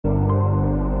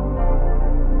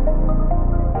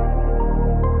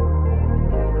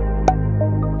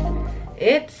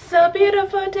It's a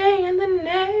beautiful day in the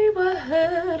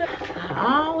neighborhood.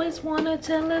 I always wanted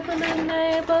to live in the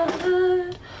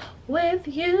neighborhood with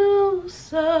you,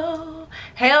 so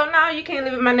hell no, you can't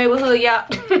live in my neighborhood, y'all.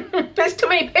 There's too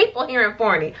many people here in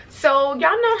Forney. So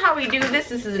y'all know how we do this.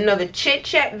 This is another chit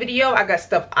chat video. I got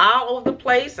stuff all over the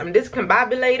place. I'm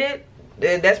discombobulated.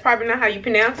 That's probably not how you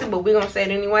pronounce it, but we're gonna say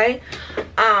it anyway.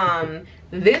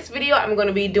 This video I'm going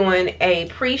to be doing a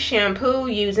pre-shampoo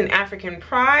using African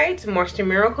Pride's Moisture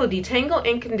Miracle Detangle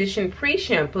and Condition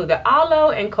Pre-Shampoo, the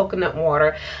aloe and coconut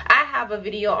water. I have a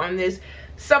video on this.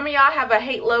 Some of y'all have a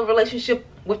hate-love relationship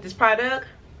with this product.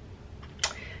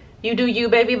 You do you,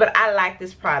 baby, but I like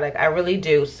this product. I really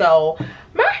do. So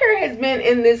my hair has been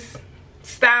in this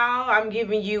style. I'm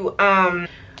giving you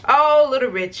oh,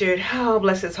 little Richard, oh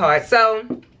bless his heart. So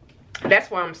that's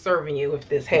why I'm serving you with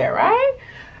this hair, right?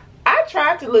 I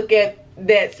tried to look at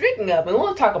that, speaking of, and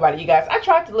we'll talk about it, you guys. I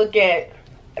tried to look at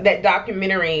that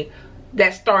documentary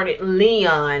that started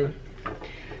Leon.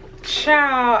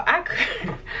 Child, I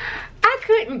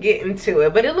couldn't get into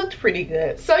it, but it looked pretty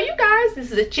good. So you guys,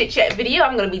 this is a chit chat video.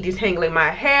 I'm going to be detangling my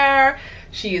hair.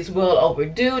 She is well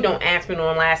overdue. Don't ask me when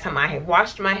the last time I have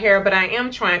washed my hair, but I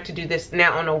am trying to do this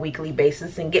now on a weekly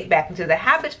basis and get back into the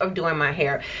habit of doing my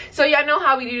hair. So y'all know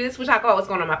how we do this. We talk about what's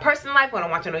going on in my personal life, what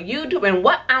I'm watching on YouTube, and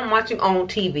what I'm watching on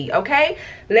TV, okay?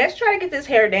 Let's try to get this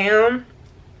hair down.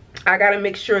 I gotta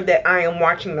make sure that I am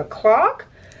watching the clock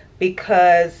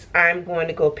because I'm going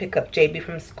to go pick up JB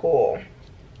from school.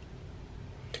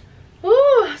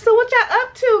 Ooh, so what y'all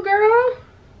up to, girl?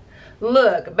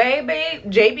 Look, baby,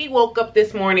 JB woke up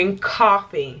this morning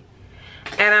coughing.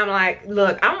 And I'm like,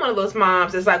 look, I'm one of those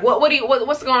moms that's like,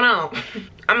 what's going on?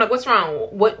 I'm like, what's wrong?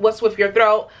 What's with your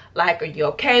throat? Like, are you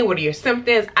okay? What are your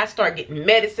symptoms? I start getting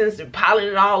medicines and piling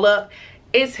it all up.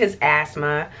 It's his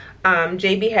asthma.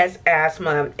 JB has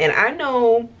asthma. And I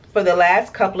know for the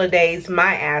last couple of days,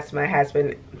 my asthma has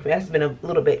been a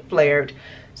little bit flared.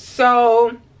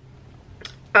 So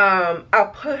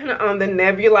I put him on the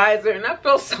nebulizer and I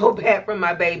feel so bad for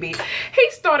my baby.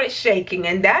 He started shaking,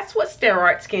 and that's what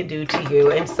steroids can do to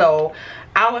you. And so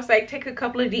I was like, take a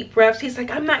couple of deep breaths. He's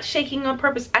like, I'm not shaking on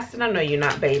purpose. I said, I know you're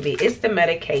not, baby. It's the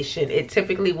medication. It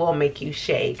typically will make you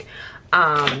shake.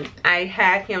 I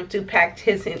had him to pack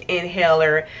his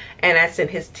inhaler, and I sent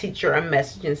his teacher a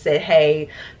message and said, hey,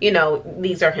 you know,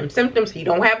 these are his symptoms. He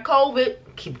don't have COVID.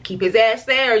 Keep his ass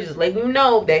there. Just let him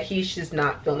know that he's just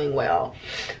not feeling well.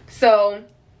 So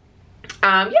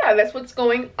yeah, that's what's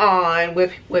going on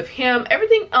with him.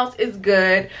 Everything else is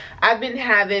good. I've been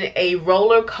having a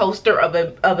roller coaster of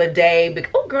a day.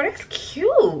 Oh girl, that's cute.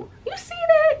 You see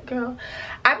that, girl?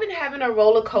 I've been having a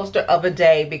roller coaster of a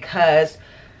day because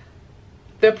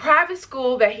the private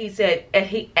school that he's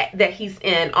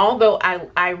in, although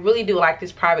I really do like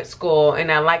this private school,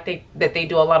 and I like that they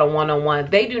do a lot of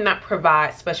one-on-one, they do not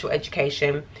provide special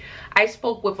education. I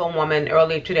spoke with a woman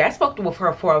earlier today. I spoke with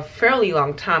her for a fairly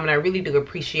long time, and I really do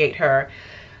appreciate her.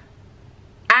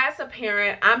 As a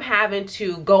parent, I'm having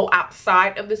to go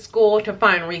outside of the school to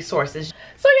find resources.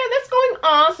 So yeah, that's going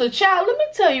on. So child, let me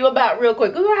tell you about real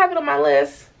quick. Do I have it on my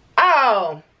list?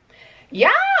 Oh. Y'all,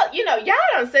 you know, y'all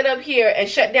done sit up here and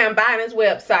shut down Biden's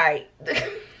website.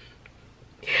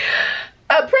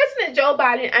 President Joe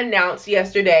Biden announced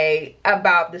yesterday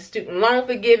about the student loan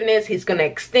forgiveness. He's going to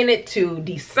extend it to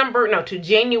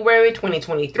January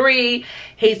 2023.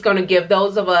 He's going to give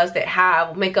those of us that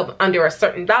have makeup under a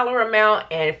certain dollar amount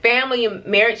and family and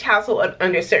marriage household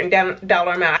under a certain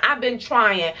dollar amount. I've been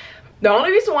trying. The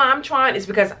only reason why I'm trying is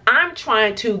because I'm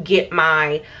trying to get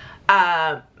my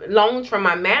loans from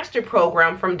my master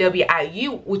program from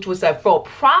WIU, which was a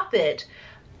for-profit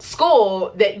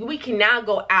school, that we can now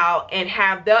go out and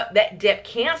have that debt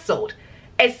canceled.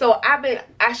 And so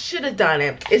I should have done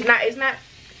it. It's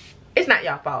not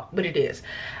y'all fault, but it is.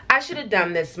 I should have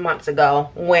done this months ago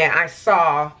when I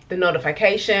saw the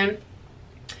notification.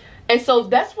 And so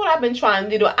that's what I've been trying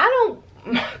to do. I don't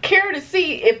care to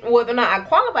see whether or not I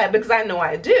qualify, because I know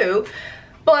I do.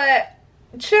 But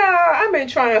child, I've been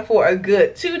trying for a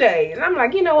good 2 days. I'm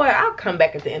like, you know what? I'll come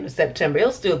back at the end of September.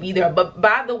 It'll still be there. But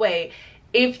by the way,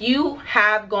 if you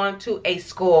have gone to a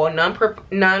school,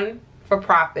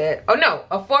 for-profit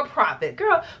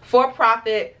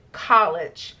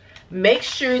college, make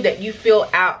sure that you fill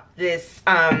out this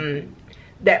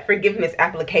that forgiveness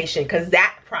application, because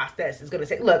that process is going to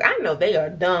say, look, I know they are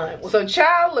done. So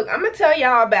child, look, I'm gonna tell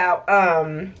y'all about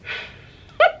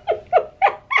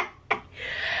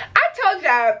told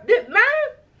y'all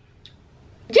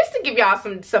just to give y'all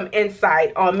some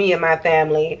insight on me and my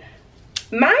family.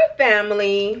 My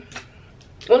family,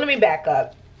 well, let me back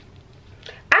up.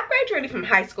 I graduated from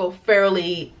high school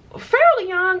fairly little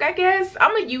young, I guess.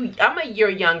 I'm a year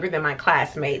younger than my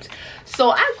classmates.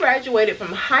 So I graduated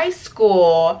from high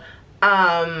school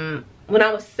when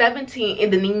I was 17,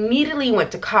 and then immediately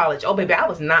went to college. Oh baby, I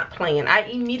was not playing. I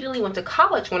immediately went to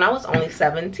college when I was only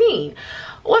 17.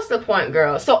 What's the point,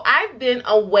 girl? So I've been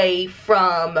away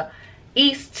from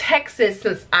East Texas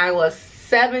since I was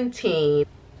 17.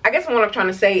 I guess what I'm trying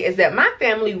to say is that my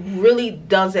family really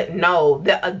doesn't know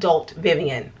the adult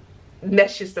Vivian.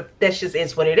 That's just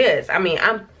is what it is. I mean,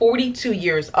 I'm 42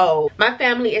 years old. My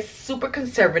family is super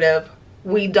conservative.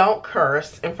 We don't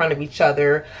curse in front of each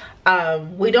other.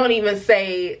 We don't even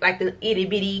say like the itty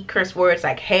bitty curse words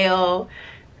like hell.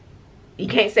 You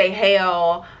can't say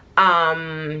hell.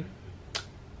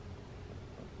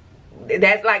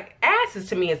 That's like asses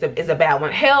to me is a bad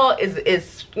one. Hell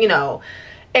is you know.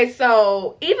 And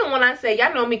so even when I say,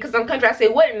 y'all know me because I'm country, I say,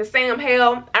 what in the Sam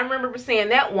hell? I remember saying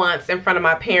that once in front of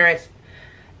my parents,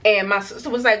 and my sister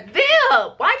was like, Viv,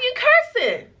 why are you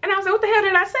cursing? And I was like, what the hell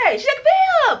did I say? She's like,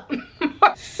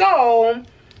 Viv. So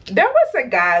there was a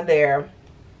guy there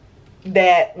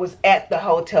that was at the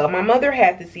hotel. My mother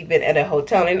had this event at a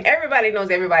hotel, and everybody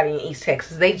knows everybody in East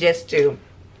Texas. They just do.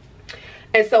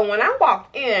 And so when I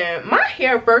walked in, my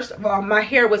hair, first of all, my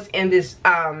hair was in this,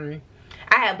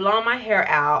 I had blown my hair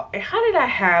out. And how did I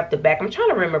have the back? I'm trying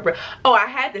to remember. Oh, I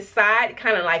had the side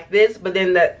kind of like this, but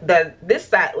then this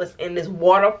side was in this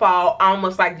waterfall,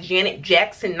 almost like Janet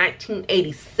Jackson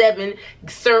 1987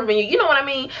 serving you. You know what I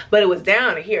mean? But it was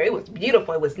down to here. It was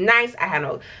beautiful. It was nice. I had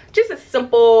just a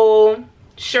simple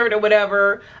shirt or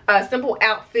whatever, a simple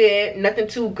outfit, nothing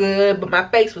too good, but my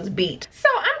face was beat. So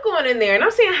I'm going in there and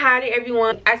I'm saying hi to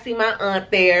everyone. I see my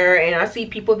aunt there and I see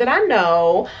people that I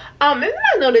know, and then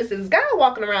I noticed this guy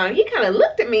walking around, and he kind of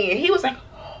looked at me and he was like,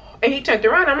 and he turned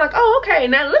around. I'm like, oh, okay.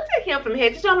 And I looked at him from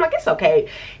head to toe. I'm like, it's okay,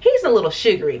 he's a little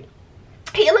sugary.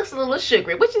 He looks a little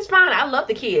sugary, which is fine. I love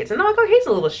the kids. And I'm like, oh, he's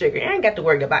a little sugary. I ain't got to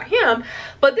worry about him.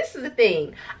 But this is the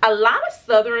thing. A lot of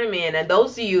Southern men, and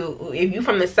those of you, if you're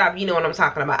from the South, you know what I'm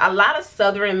talking about. A lot of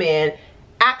Southern men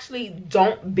actually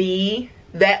don't be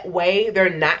that way. They're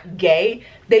not gay.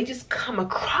 They just come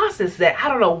across as that. I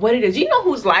don't know what it is. You know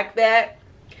who's like that?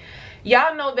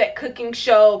 Y'all know that cooking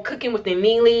show, Cooking with the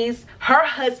Neelys? Her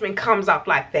husband comes off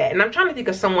like that. And I'm trying to think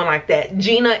of someone like that.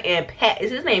 Gina and Pat. Is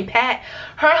his name Pat?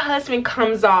 Her husband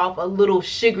comes off a little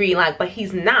sugary like, but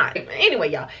he's not.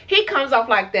 Anyway, y'all, he comes off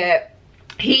like that.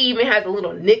 He even has a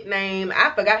little nickname.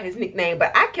 I forgot his nickname,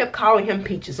 but I kept calling him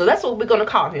Peaches. So that's what we're going to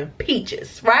call him,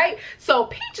 Peaches, right? So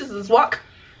Peaches is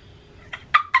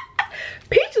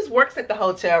Peaches works at the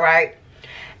hotel, right?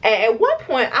 And at one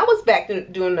point, I was back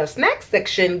doing the snack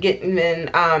section, getting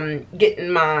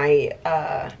my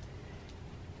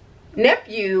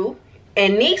nephew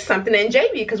and niece something, and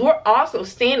JB, because we're also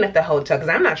staying at the hotel, because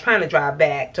I'm not trying to drive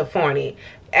back to Forney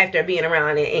after being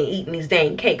around and eating these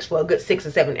dang cakes for a good 6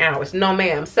 or 7 hours. No,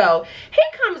 ma'am. So he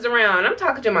comes around. I'm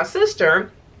talking to my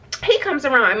sister. He comes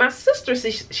around, and my sister,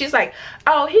 she's like,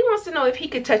 oh, he wants to know if he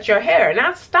could touch your hair. And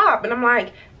I stop, and I'm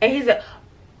like, and he's like,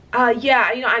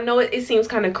 yeah, you know, I know it seems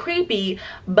kind of creepy,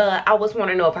 but I was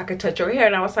wanting to know if I could touch your hair.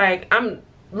 And I was like, I'm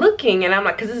looking, and I'm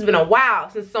like, because it's been a while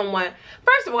since someone,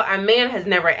 first of all, a man has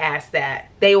never asked that.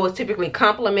 They will typically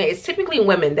compliment. It's typically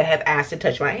women that have asked to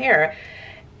touch my hair.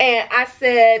 And I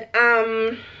said,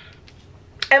 and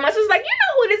my sister's like, you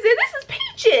know who this is? This is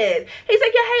Peaches. He's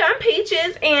like, yeah, hey, I'm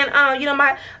Peaches, and you know,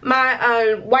 my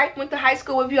wife went to high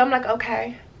school with you. I'm like,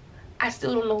 okay, I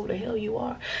still don't know who the hell you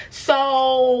are.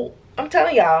 So I'm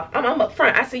telling y'all, I'm up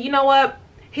front. I said, you know what?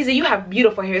 He said, you have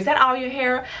beautiful hair. Is that all your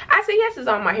hair? I said, yes, it's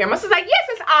all my hair. My sister's like, yes,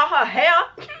 it's all her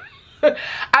hair.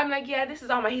 I'm like, yeah, this is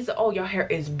all my. He said, oh, your hair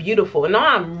is beautiful. And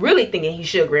now I'm really thinking he's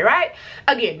sugary, right?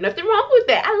 Again, nothing wrong with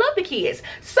that. I love the kids.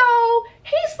 So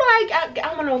he's like, I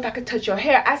want to know if I could touch your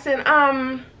hair. I said,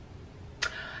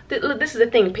 look, this is the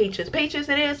thing, Peaches. Peaches,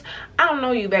 it is. I don't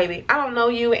know you, baby. I don't know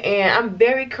you, and I'm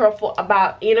very careful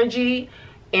about energy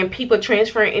and people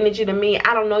transferring energy to me.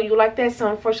 I don't know you like that,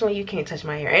 so unfortunately you can't touch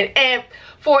my hair. And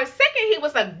for a second he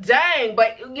was like, dang.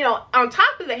 But you know, on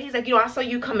top of that, he's like, you know, I saw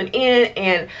you coming in,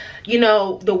 and you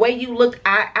know, the way you looked,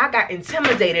 I got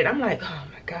intimidated. I'm like, oh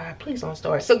my God, please don't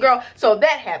start. So girl, so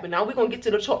that happened. Now we're gonna get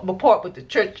to the part with the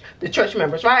church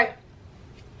members, right?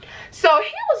 So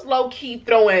he was low-key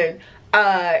throwing,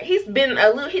 he's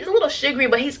a little sugary,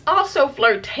 but he's also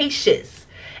flirtatious.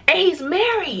 And he's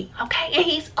married, okay? And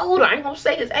he's older. I ain't gonna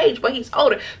say his age, but he's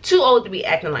older. Too old to be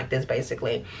acting like this,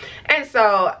 basically. And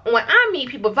so when I meet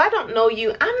people, if I don't know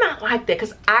you, I'm not like that,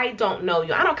 because I don't know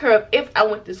you. I don't care if I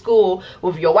went to school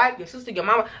with your wife, your sister, your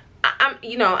mama.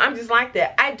 I'm just like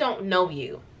that. I don't know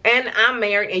you. and I'm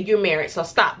married and you're married, so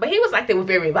stop. But he was like that with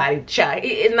everybody, child.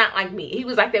 It's not like me. He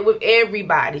was like that with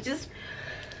everybody. Just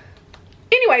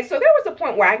anyway, so there was a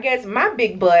point where I guess my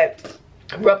big butt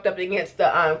rubbed up against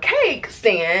the cake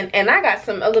stand, and I got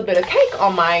a little bit of cake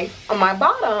on my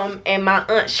bottom, and my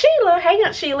Aunt Sheila, hey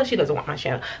Aunt Sheila, she doesn't want my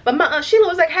channel, but my Aunt Sheila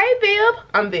was like, hey Viv,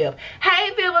 I'm Viv,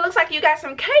 hey Viv, it looks like you got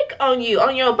some cake on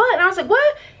your butt. And I was like,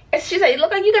 what? And she said, it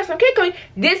look like you got some cake on you.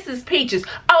 This is Peaches.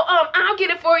 Oh, I'll get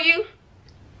it for you.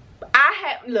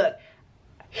 Look,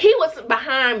 he was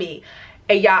behind me,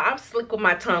 and y'all, I'm slick with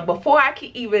my tongue. Before I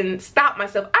could even stop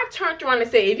myself, I turned around and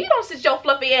said, if you don't sit your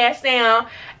fluffy ass down.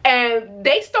 And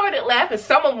they started laughing.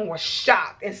 Some of them were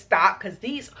shocked and stopped, because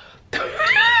these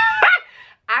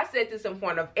I said this in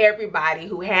front of everybody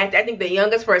who had, I think the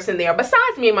youngest person there,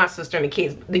 besides me and my sister and the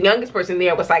kids, the youngest person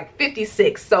there was like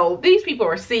 56. So these people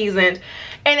are seasoned,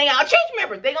 and they all church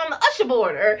members. They on the usher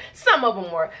board, or some of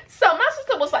them were. So my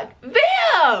sister was like,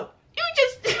 Viv, you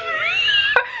just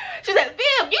she said,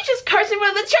 Viv, you just cursing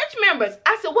for the church members.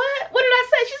 I said, what? What did I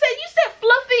say? She said, you said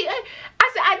fluffy.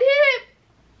 I said, I did.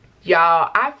 Y'all,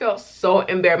 I felt so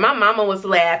embarrassed. My mama was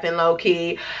laughing low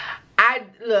key. I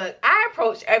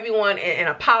approached everyone and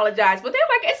apologized, but they're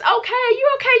like, it's okay, you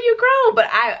okay, you grown. But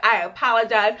I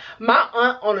apologized. My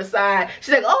aunt on the side,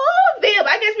 she's like, oh Viv,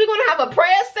 I guess we're gonna have a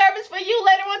prayer service for you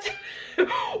later on.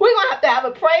 We're gonna have to have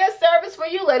a prayer service for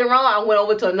you later on. I went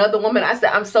over to another woman. I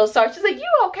said, I'm so sorry. She's like, you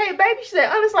okay, baby? She said,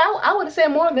 honestly, I would have said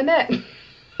more than that.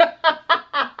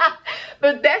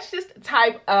 But that's just the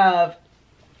type of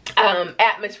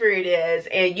atmosphere it is,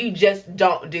 and you just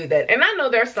don't do that. And I know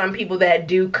there are some people that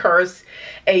do curse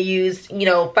and use, you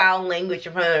know, foul language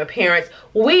in front of their parents.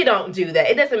 We don't do that.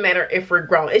 It doesn't matter if we're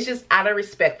grown. It's just out of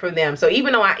respect for them. So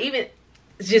even though I even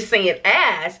just saying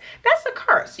ass, that's a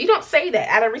curse. You don't say that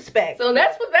out of respect. So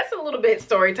that's a little bit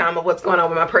story time of what's going on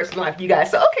with my personal life, you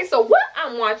guys. So okay, so what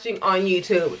I'm watching on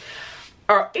YouTube,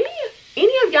 are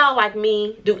any of y'all like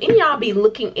me? Do any of y'all be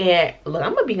looking at, look,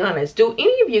 I'm gonna be honest, do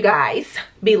any of you guys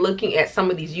be looking at some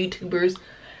of these YouTubers?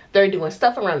 They're doing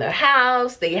stuff around their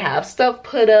house, they have stuff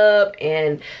put up,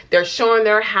 and they're showing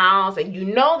their house, and you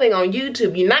know they're on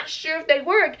YouTube, you're not sure if they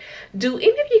work. Do any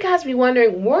of you guys be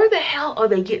wondering, where the hell are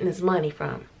they getting this money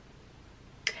from?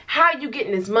 How are you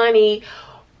getting this money?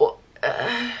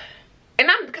 And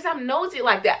because I'm nosy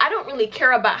like that, I don't really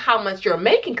care about how much you're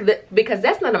making, because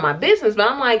that's none of my business.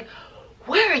 But I'm like,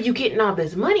 where are you getting all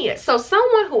this money at? So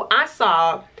someone who I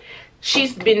saw,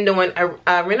 she's been doing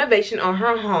a renovation on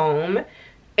her home,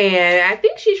 and I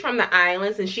think she's from the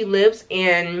islands, and she lives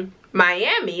in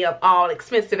Miami, of all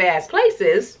expensive ass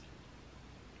places.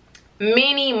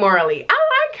 Minnie Morley.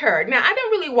 I like her. Now, I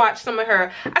don't really watch some of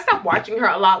her. I stopped watching her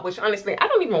a lot, which honestly, I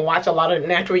don't even watch a lot of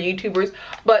natural YouTubers.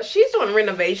 But she's doing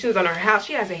renovations on her house.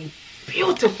 She has a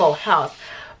beautiful house.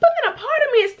 But then a part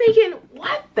of me is thinking,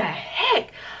 what the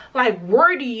heck? Like,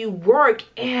 where do you work?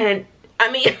 And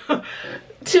I mean,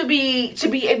 to be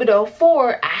able to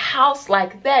afford a house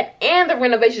like that, and the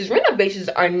renovations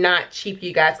are not cheap,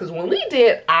 you guys. Because when we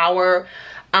did our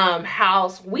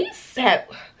house, we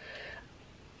set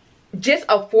just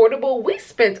affordable, we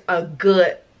spent a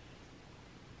good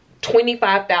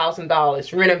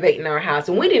 $25,000 renovating our house,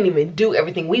 and we didn't even do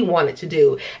everything we wanted to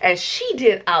do, and she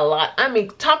did a lot. I mean,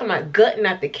 talking about gutting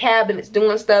out the cabinets,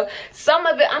 doing stuff. Some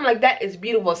of it, I'm like, that is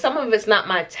beautiful. Some of it's not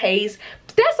my taste,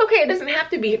 but that's okay. It doesn't have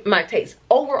to be my taste.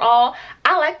 Overall,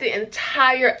 I like the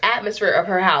entire atmosphere of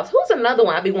her house. Who's another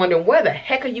one? I'd be wondering, where the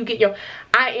heck are you getting your,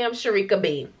 I am Sharika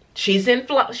B. She's in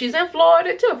Florida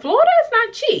too. Florida is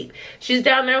not cheap. She's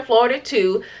down there in Florida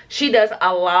too. She does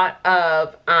a lot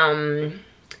of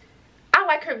I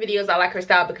like her videos. I like her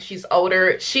style because she's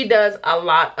older. She does a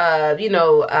lot of, you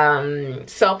know,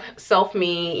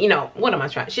 self-me, you know, what am I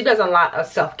trying? She does a lot of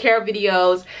self-care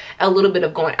videos, a little bit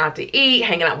of going out to eat,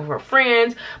 hanging out with her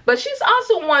friends. But she's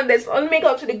also one that's, let me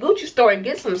go to the Gucci store and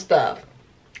get some stuff.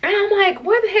 And I'm like,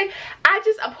 what the heck?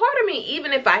 A part of me,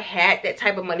 even if I had that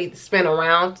type of money to spend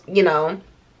around, you know, and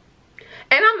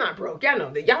I'm not broke. Y'all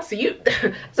know that. Y'all see,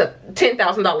 it's a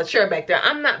 $10,000 chair back there.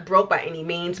 I'm not broke by any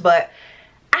means, but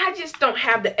I just don't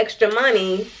have the extra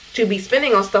money to be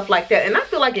spending on stuff like that. And I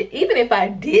feel like even if I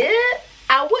did,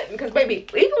 I wouldn't. Because, baby,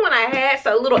 even when I had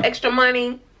a little extra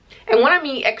money, and when I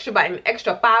mean extra, by an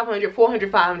extra $500,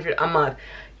 $400, $500 a month,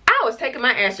 I was taking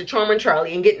my ass to Charm and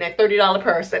Charlie and getting that $30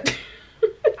 purse.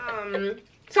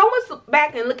 So I was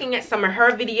back and looking at some of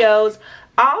her videos.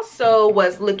 Also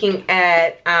was looking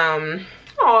at,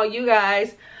 oh, you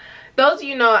guys, those of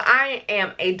you know, I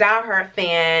am a diehard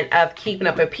fan of Keeping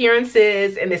Up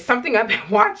Appearances, and it's something I've been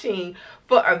watching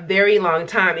for a very long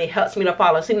time. It helps me to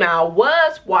fall asleep. Now, I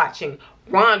was watching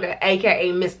Rhonda,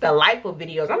 aka Miss Delightful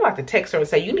Videos. I'm about to text her and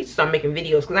say, you need to start making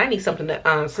videos because I need something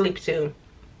to sleep to.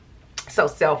 So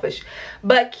selfish.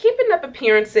 But keeping up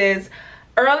appearances,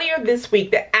 earlier this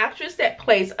week, the actress that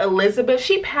plays Elizabeth,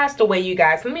 she passed away, you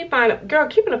guys. Let me find out. Girl,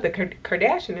 keeping up the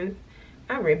Kardashians.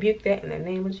 I rebuke that in the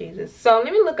name of Jesus. So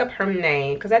let me look up her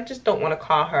name because I just don't want to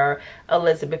call her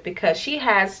Elizabeth because she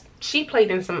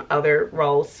played in some other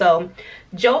roles. So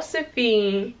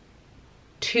Josephine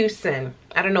Tucson.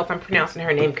 I don't know if I'm pronouncing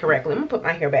her name correctly. I'm gonna put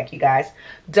my hair back, you guys.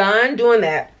 Done doing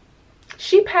that.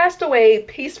 She passed away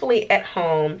peacefully at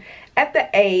home at the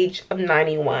age of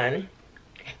 91,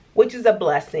 which is a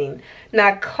blessing.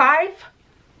 Now Clive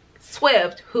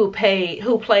Swift, who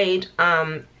played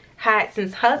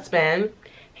Hudson's husband,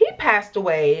 he passed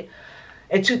away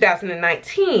in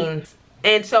 2019.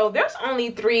 And so there's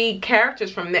only 3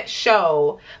 characters from that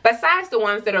show, besides the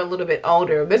ones that are a little bit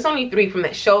older. There's only 3 from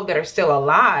that show that are still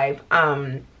alive.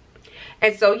 And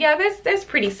so yeah, that's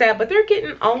pretty sad, but they're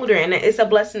getting older, and it's a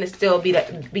blessing to still be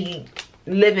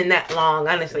living that long,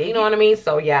 honestly, you know what I mean?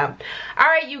 So yeah. All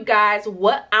right, you guys,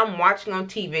 what I'm watching on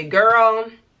TV, girl.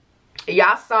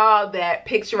 Y'all saw that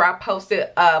picture I posted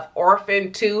of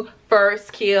Orphan 2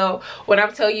 First Kill. When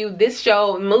I'm telling you, this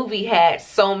movie had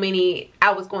so many,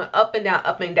 I was going up and down,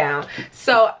 up and down.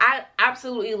 So I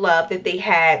absolutely love that they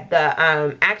had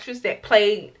the actress that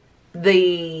played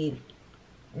the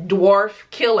dwarf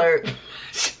killer. I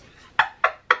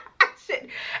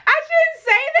shouldn't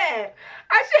say that.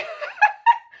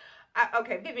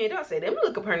 Okay, Vivian, don't say that. Let me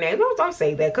look up her name. Don't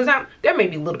say that, because there may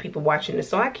be little people watching this,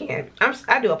 so I can't.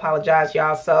 I do apologize,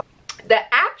 y'all. So the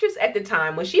actress at the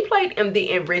time, when she played in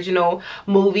the original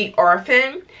movie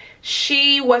Orphan,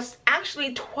 she was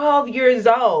actually 12 years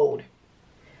old.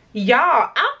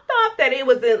 Y'all, I thought that it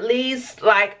was at least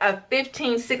like a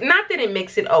 15, 16, not that it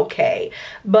makes it okay,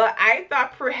 but I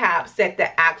thought perhaps that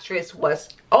the actress was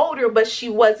older, but she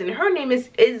wasn't. Her name is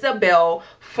Isabel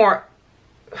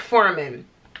Foreman.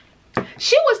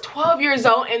 She was 12 years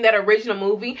old in that original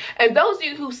movie. And those of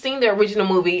you who've seen the original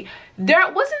movie,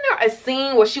 wasn't there a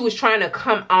scene where she was trying to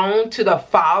come on to the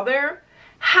father?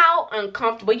 How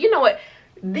uncomfortable. You know what?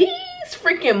 These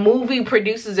freaking movie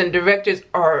producers and directors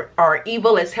are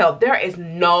evil as hell. There is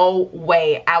no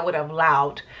way I would have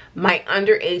allowed my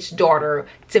underage daughter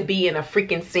to be in a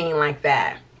freaking scene like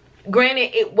that.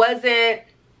 Granted, it wasn't,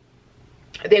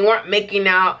 they weren't making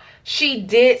out. She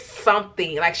did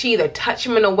something, like she either touched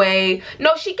him in a way.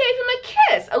 No, she gave him a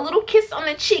kiss, a little kiss on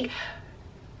the cheek.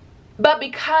 But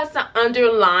because the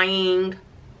underlying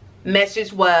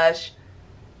message was,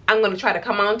 I'm going to try to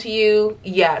come on to you.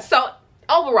 Yeah, so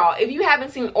overall, if you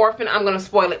haven't seen Orphan, I'm going to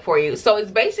spoil it for you. So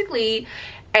it's basically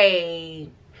a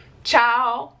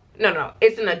child. No,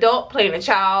 it's an adult playing a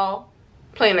child.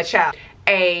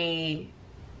 A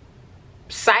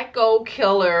psycho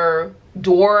killer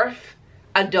dwarf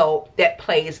adult that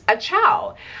plays a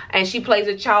child, and she plays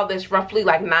a child that's roughly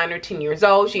like 9 or 10 years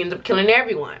old. She ends up killing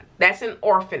everyone. That's an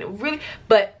orphan, really.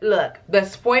 But look, the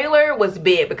spoiler was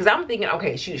big because I'm thinking,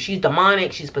 okay, she's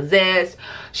demonic, she's possessed,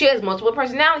 she has multiple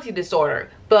personality disorder.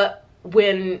 But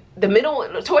when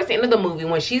towards the end of the movie,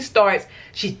 when she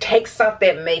takes off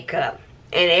that makeup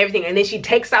and everything, and then she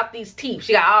takes out these teeth.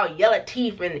 She got all yellow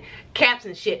teeth and caps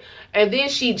and shit. And then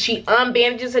she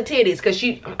unbandages her titties because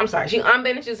she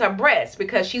unbandages her breasts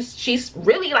because she's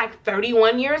really like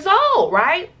 31 years old,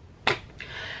 right?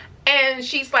 And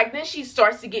she's like, then she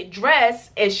starts to get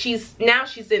dressed, and she's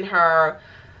in her,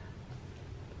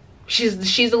 she's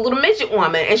a little midget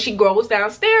woman, and she goes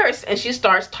downstairs and she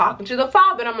starts talking to the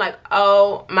father, and I'm like,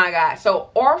 oh my God. So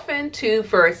Orphan 2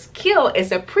 First Kill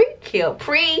is a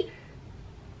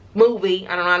movie,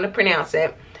 I don't know how to pronounce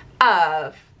it,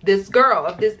 of this girl,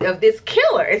 of this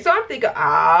killer. And so I'm thinking,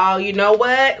 oh, you know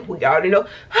what, we already know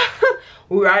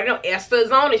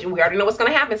Esther's on it, we already know what's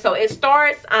gonna happen. So it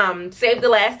stars Save the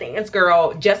Last Dance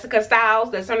girl, Jessica Stiles,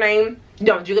 that's her name.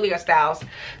 No, Julia Stiles.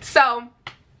 So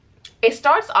it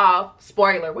starts off,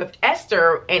 spoiler, with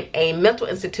Esther in a mental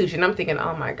institution. I'm thinking,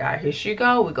 oh my God, here she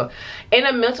go. We go in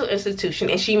a mental institution,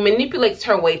 and she manipulates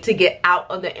her way to get out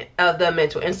of the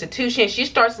mental institution. She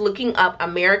starts looking up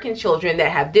American children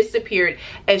that have disappeared,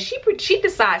 and she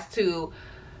decides to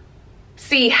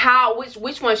see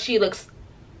which one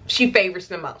she favors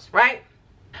the most, right?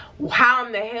 How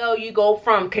in the hell you go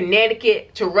from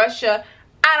Connecticut to Russia?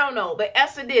 I don't know, but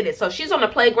Esther did it. So she's on the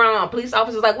playground. Police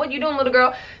officer's like, what you doing, little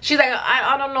girl? She's like,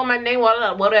 I don't know my name,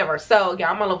 whatever. So yeah,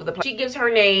 I'm all over the place. She gives her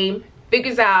name,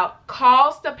 figures out,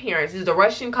 calls the parents. These are the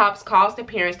Russian cops, calls the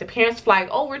parents. The parents fly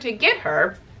over to get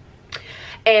her.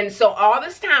 And so all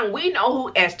this time we know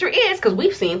who Esther is because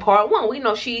we've seen part 1. We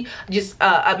know she just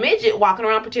a midget walking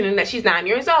around pretending that she's 9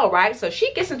 years old, right? So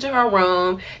she gets into her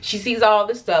room, she sees all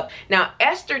this stuff. Now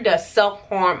Esther does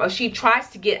self-harm, or she tries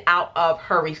to get out of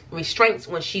her restraints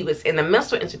when she was in the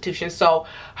mental institution. So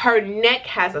her neck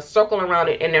has a circle around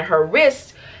it, and then her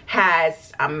wrist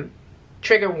has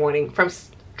trigger warning from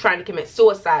trying to commit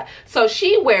suicide. So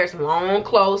she wears long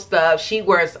clothes stuff, she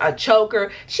wears a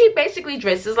choker, she basically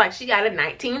dresses like she got a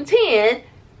 1910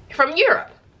 from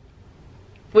Europe,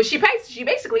 which she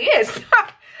basically is. So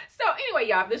anyway,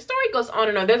 y'all, the story goes on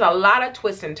and on. There's a lot of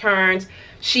twists and turns.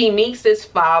 She meets this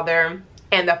father,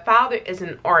 and the father is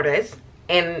an artist,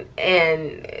 and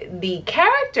the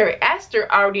character Esther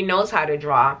already knows how to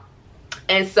draw.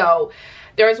 And so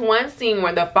there's one scene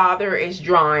where the father is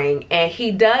drawing, and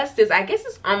he does this, I guess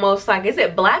it's almost like, is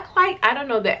it black light? I don't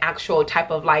know the actual type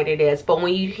of light it is, but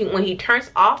when he turns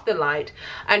off the light,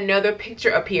 another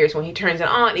picture appears. When he turns it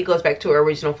on, it goes back to her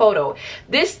original photo.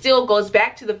 This still goes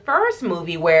back to the first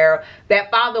movie where that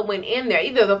father went in there.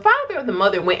 Either the father or the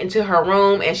mother went into her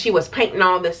room and she was painting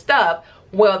all this stuff.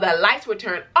 Well, the lights were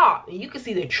turned off, and you can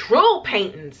see the true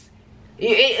paintings.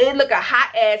 It looked a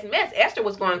hot ass mess. Esther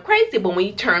was going crazy, but when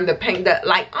you turn the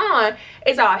light on,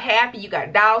 it's all happy. You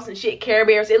got dolls and shit, Care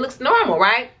Bears. It looks normal,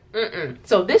 right?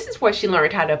 So this is where she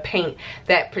learned how to paint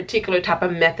that particular type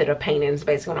of method of painting, is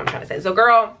basically what I'm trying to say. So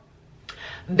girl,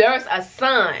 there's a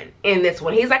son in this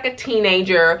one. He's like a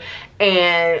teenager,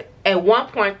 and at one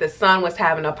point the son was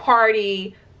having a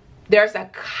party. There's a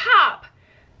cop,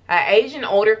 an Asian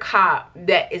older cop,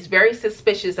 that is very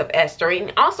suspicious of Esther.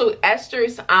 And also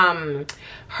Esther's the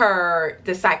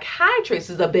psychiatrist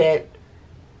is a bit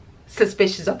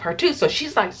suspicious of her too. So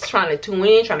she's like trying to tune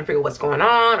in, trying to figure what's going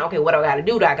on. Okay, what do I gotta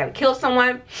do? Do I gotta kill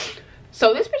someone?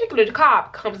 So this particular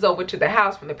cop comes over to the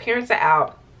house when the parents are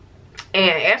out,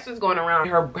 and Esther's going around.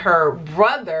 Her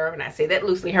brother, and I say that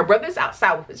loosely, her brother's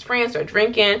outside with his friends, they're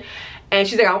drinking, and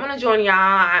she's like, I want to join y'all.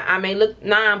 I may look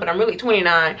 9, but I'm really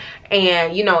 29.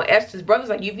 And you know, Esther's brother's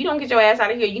like, if you don't get your ass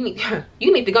out of here, you need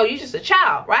to go. You're just a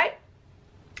child, right?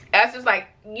 Esther's like,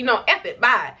 you know, F it,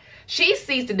 bye. She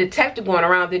sees the detective going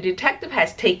around. The detective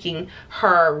has taken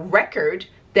her record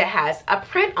that has a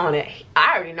print on it.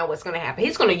 I already know what's going to happen.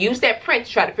 He's going to use that print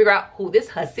to try to figure out who this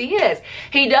hussy is.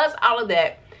 He does all of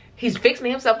that. He's fixing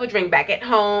himself a drink back at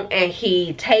home, and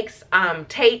he takes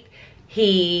tape.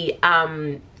 He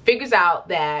figures out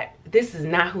that this is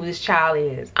not who this child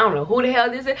is. I don't know who the hell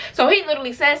this is. So he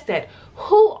literally says that,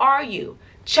 who are you?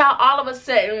 Child, all of a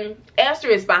sudden, Esther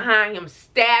is behind him,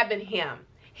 stabbing him.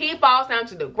 He falls down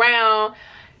to the ground.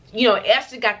 You know,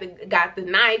 Esther got the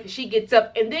knife. She gets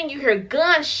up, and then you hear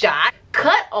gunshot.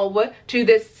 Cut over to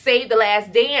this Save the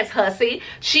Last Dance hussy.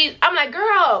 I'm like,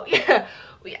 girl, yeah.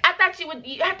 I thought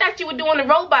you were doing the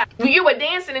robot. You were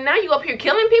dancing, and now you up here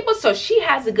killing people. So she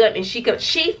has a gun, and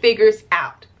she figures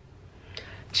out.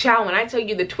 Child, when I tell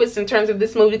you the twists and turns of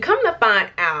this movie, come to find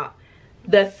out,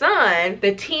 the son,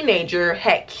 the teenager,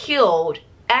 had killed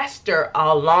Esther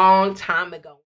a long time ago.